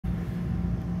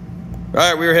All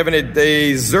right, we are having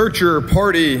a Zercher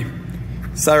party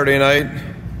Saturday night.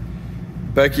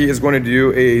 Becky is going to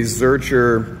do a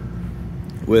Zercher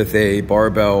with a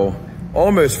barbell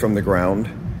almost from the ground.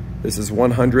 This is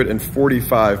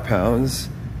 145 pounds.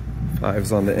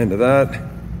 5's on the end of that. All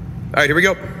right, here we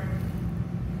go.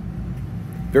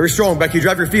 Very strong, Becky.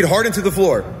 Drive your feet hard into the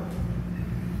floor.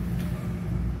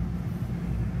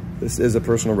 This is a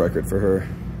personal record for her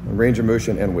on range of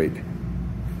motion and weight.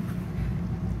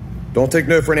 Don't take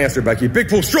no for an answer, Becky. Big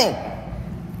pull, strong.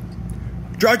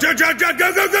 Drive, go, all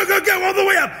the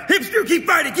way up. Hips through, keep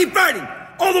fighting.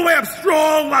 All the way up,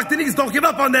 strong. Lock the knees, don't give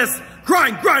up on this.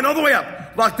 Grind all the way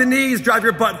up. Lock the knees, drive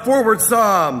your butt forward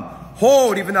some.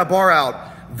 Hold, even that bar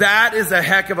out. That is a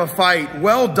heck of a fight.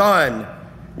 Well done.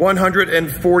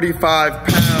 145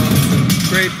 pounds.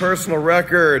 Great personal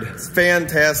record. It's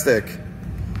fantastic.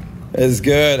 It's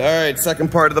good. All right,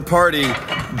 second part of the party.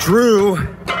 Drew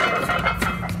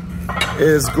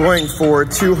is going for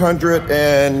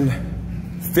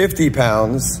 250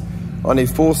 pounds on a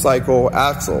full cycle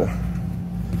axle.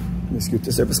 Let me scoot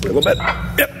this over a little bit.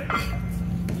 Yep.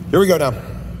 Here we go now.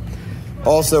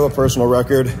 Also a personal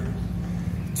record.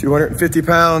 250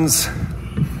 pounds.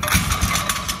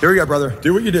 Here we go, brother.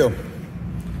 Do what you do.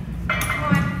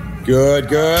 Good.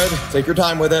 Take your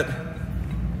time with it.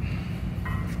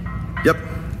 Yep.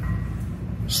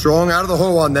 Strong out of the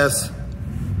hole on this.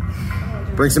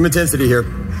 Bring some intensity here. You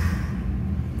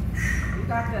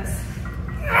got this.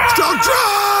 Strong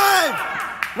drive!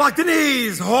 Lock the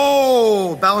knees,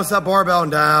 hold. Balance that barbell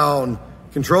down.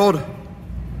 Controlled.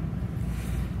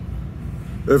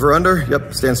 Over, under,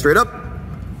 yep, stand straight up.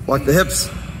 Lock the hips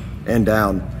and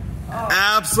down. Oh.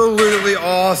 Absolutely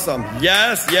awesome.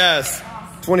 Yes.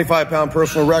 25-pound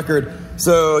personal record.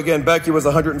 So again, Becky was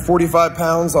 145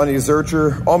 pounds on a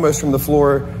Zercher, almost from the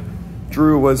floor.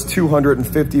 Drew was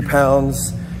 250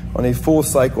 pounds on a full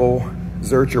cycle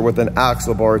Zercher with an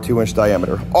axle bar 2-inch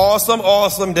diameter.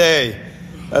 Awesome day.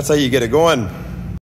 That's how you get it going.